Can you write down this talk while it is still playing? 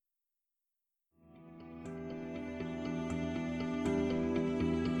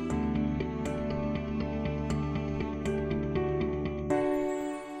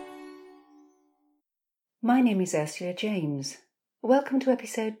My name is Ursula James. Welcome to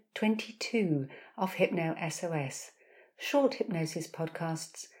episode 22 of Hypno SOS, short hypnosis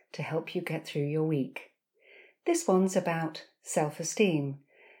podcasts to help you get through your week. This one's about self-esteem,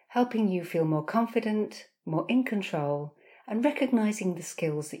 helping you feel more confident, more in control, and recognizing the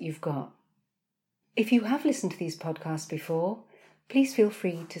skills that you've got. If you have listened to these podcasts before, please feel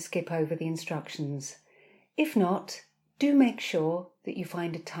free to skip over the instructions. If not, do make sure that you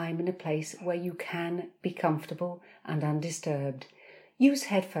find a time and a place where you can be comfortable and undisturbed. Use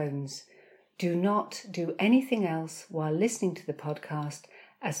headphones. Do not do anything else while listening to the podcast,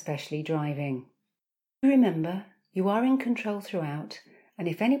 especially driving. Remember, you are in control throughout, and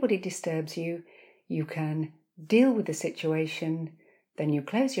if anybody disturbs you, you can deal with the situation. Then you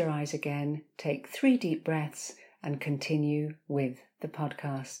close your eyes again, take 3 deep breaths, and continue with the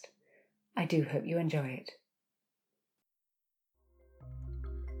podcast. I do hope you enjoy it.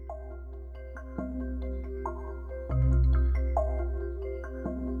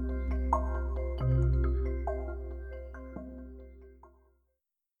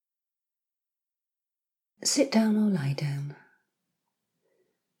 Sit down or lie down.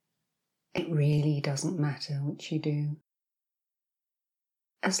 It really doesn't matter which you do,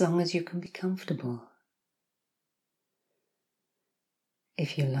 as long as you can be comfortable.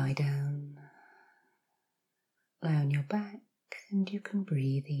 If you lie down, lie on your back and you can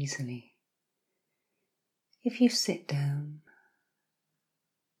breathe easily. If you sit down,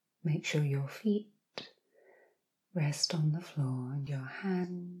 make sure your feet rest on the floor and your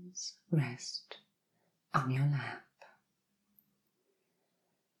hands rest on your lap.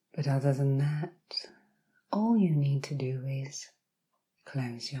 But other than that, all you need to do is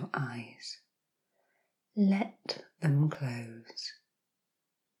close your eyes. Let them close.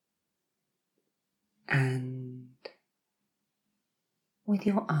 And with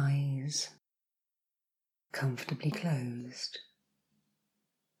your eyes comfortably closed,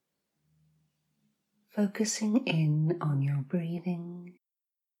 focusing in on your breathing,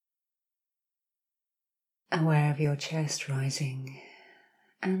 aware of your chest rising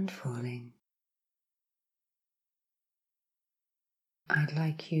and falling. I'd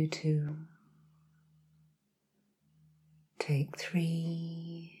like you to take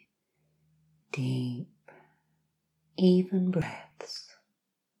 3 deep, even breaths.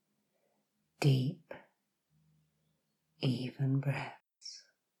 Deep, even breaths.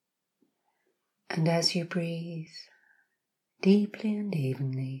 And as you breathe deeply and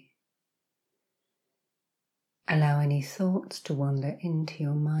evenly, allow any thoughts to wander into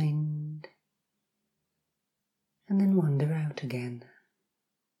your mind and then wander out again.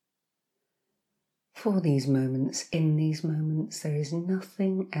 For these moments, in these moments, there is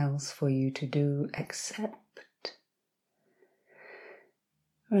nothing else for you to do except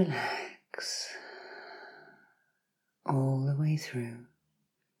relax all the way through.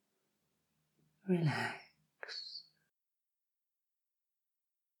 Relax.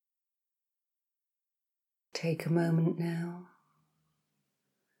 Take a moment now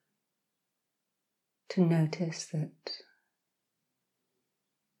to notice that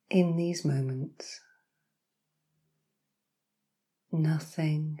in these moments,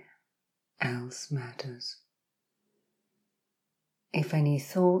 nothing else matters. If any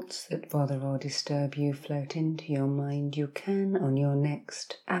thoughts that bother or disturb you float into your mind, you can, on your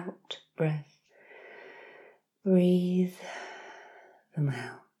next out breath, breathe them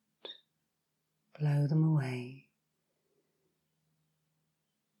out. Blow them away.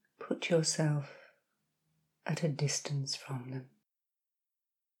 Put yourself at a distance from them.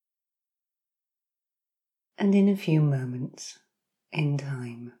 And in a few moments in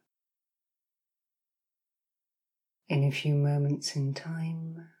time,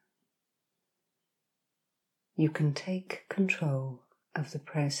 you can take control of the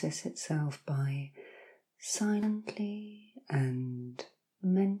process itself by silently and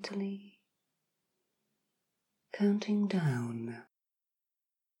mentally counting down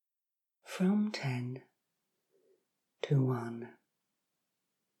from 10 to 1.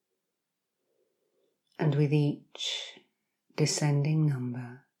 And with each descending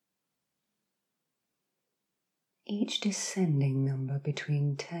number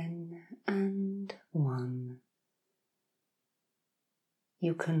between 10 and 1,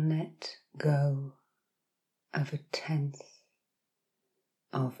 you can let go of 1/10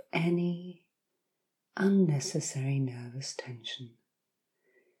 of any unnecessary nervous tension.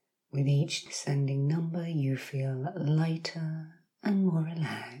 With each descending number, you feel lighter and more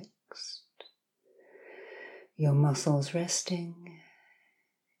relaxed. Your muscles resting,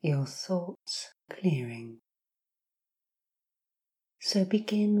 your thoughts clearing. So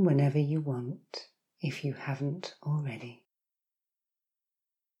begin whenever you want if you haven't already.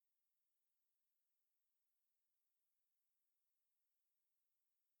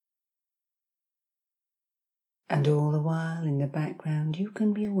 And all the while in the background you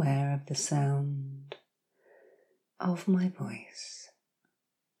can be aware of the sound of my voice.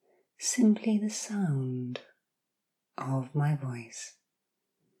 Simply the sound of my voice,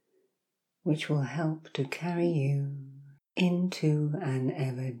 which will help to carry you into an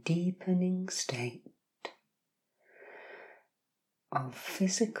ever deepening state of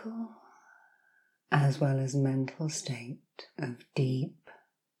physical as well as mental state of deep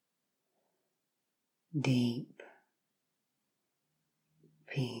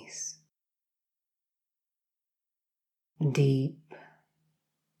peace. Deep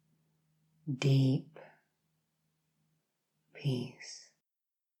peace.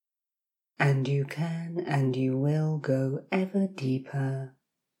 And you can and you will go ever deeper,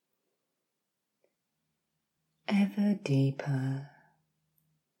 ever deeper,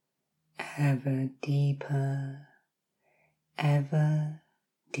 ever deeper, ever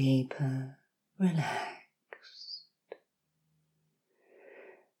deeper relaxed.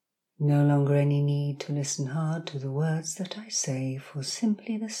 No longer any need to listen hard to the words that I say, for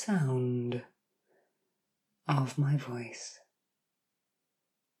simply the sound of my voice.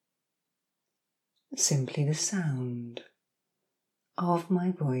 Simply the sound of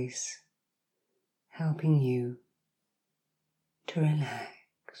my voice helping you to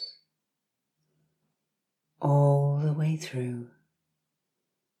relax all the way through.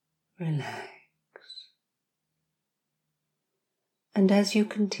 Relax. And as you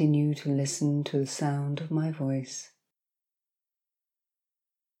continue to listen to the sound of my voice,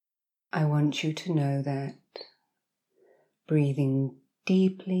 I want you to know that breathing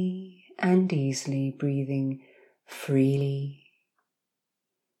deeply and easily, breathing freely,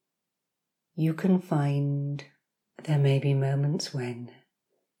 you can find there may be moments when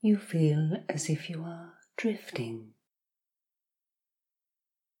you feel as if you are drifting,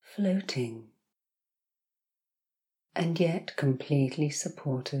 floating, and yet completely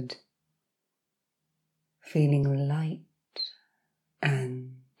supported, feeling light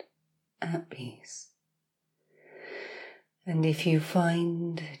and at peace. And if you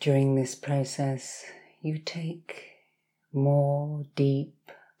find during this process you take more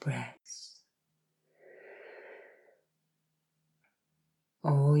deep breaths,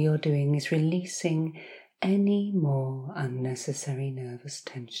 all you're doing is releasing any more unnecessary nervous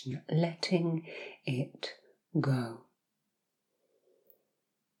tension, letting it go.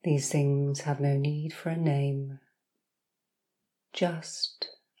 These things have no need for a name. Just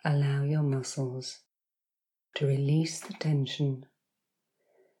allow your muscles to release the tension,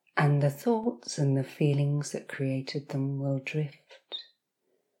 and the thoughts and the feelings that created them will drift,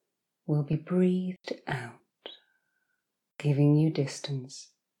 will be breathed out, giving you distance,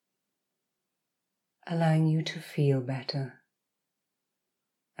 allowing you to feel better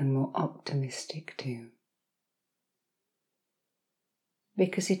and more optimistic too.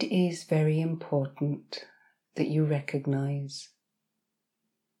 Because it is very important that you recognize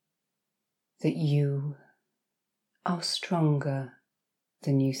that you are stronger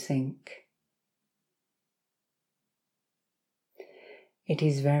than you think. It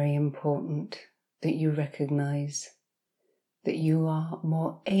is very important that you recognize that you are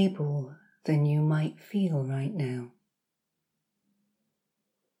more able than you might feel right now.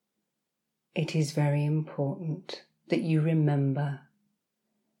 It is very important that you remember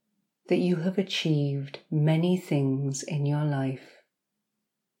that you have achieved many things in your life,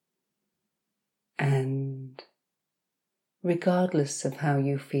 and regardless of how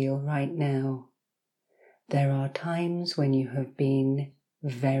you feel right now, there are times when you have been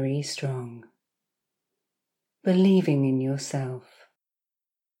very strong, believing in yourself,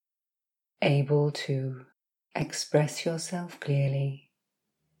 able to express yourself clearly,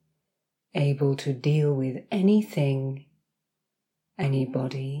 able to deal with anything,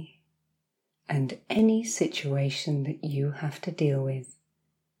 anybody, and any situation that you have to deal with.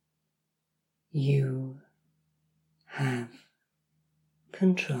 You have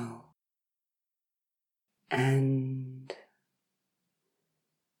control. And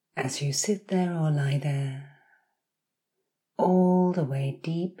as you sit there or lie there, all the way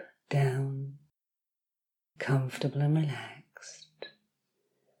deep down, comfortable and relaxed,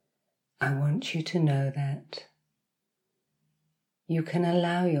 I want you to know that you can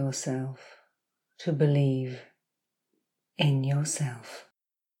allow yourself to believe in yourself.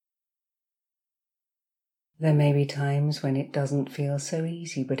 There may be times when it doesn't feel so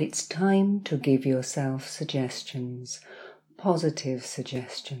easy, but it's time to give yourself suggestions, positive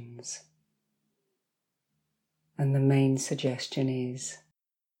suggestions. And the main suggestion is,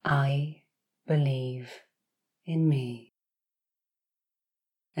 I believe in me.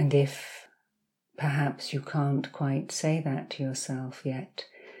 And if perhaps you can't quite say that to yourself yet,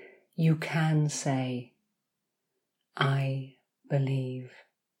 you can say, I believe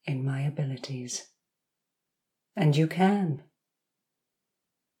in my abilities. And you can.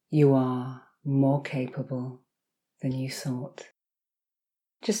 You are more capable than you thought.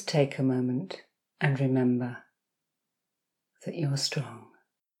 Just take a moment and remember that you're strong.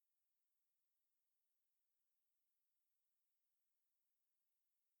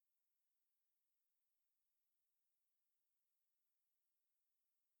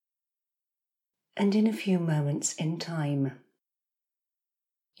 And in a few moments in time,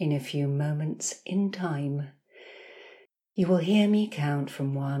 you will hear me count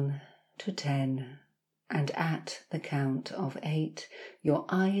from 1 to 10, and at the count of 8, your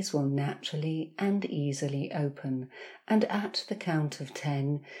eyes will naturally and easily open, and at the count of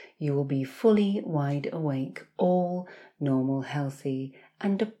 10, you will be fully wide awake. All normal, healthy,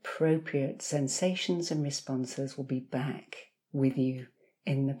 and appropriate sensations and responses will be back with you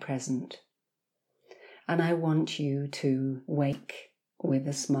in the present. And I want you to wake with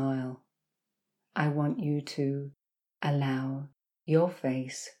a smile. I want you to allow your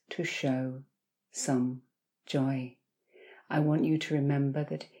face to show some joy. I want you to remember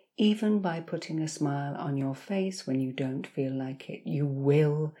that even by putting a smile on your face when you don't feel like it, you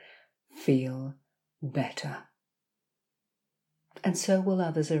will feel better. And so will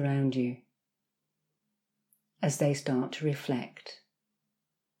others around you as they start to reflect.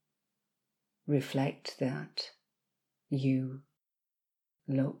 Reflect that you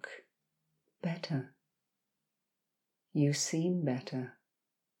look better. You seem better.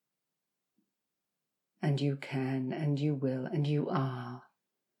 And you can, and you will, and you are,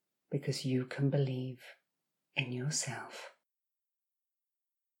 because you can believe in yourself.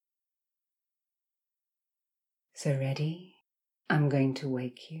 So ready? I'm going to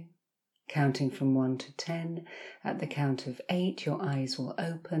wake you, counting from 1 to 10. At the count of 8, your eyes will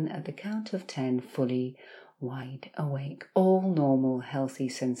open. At the count of 10, fully wide awake. All normal, healthy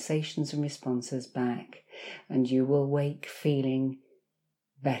sensations and responses back, and you will wake feeling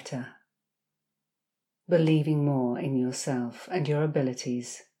better, believing more in yourself and your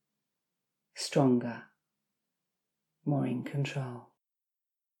abilities, stronger, more in control.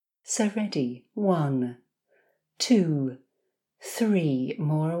 So ready? 1, 2, 3,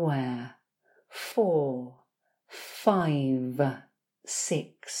 more aware. 4, 5,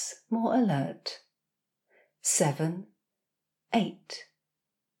 6, more alert. 7, 8,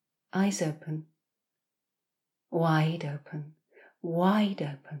 eyes open, wide open, wide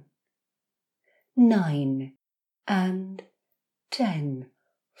open. 9 and 10,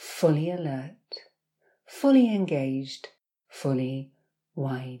 fully alert, fully engaged, fully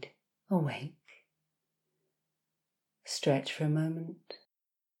wide awake. Stretch for a moment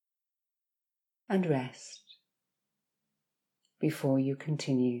and rest before you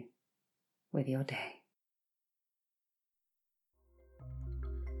continue with your day.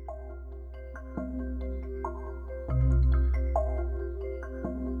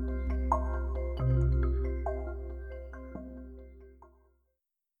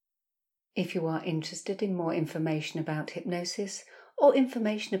 If you are interested in more information about hypnosis or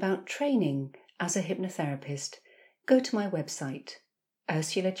information about training as a hypnotherapist, go to my website,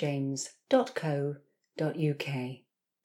 ursulajames.co.uk.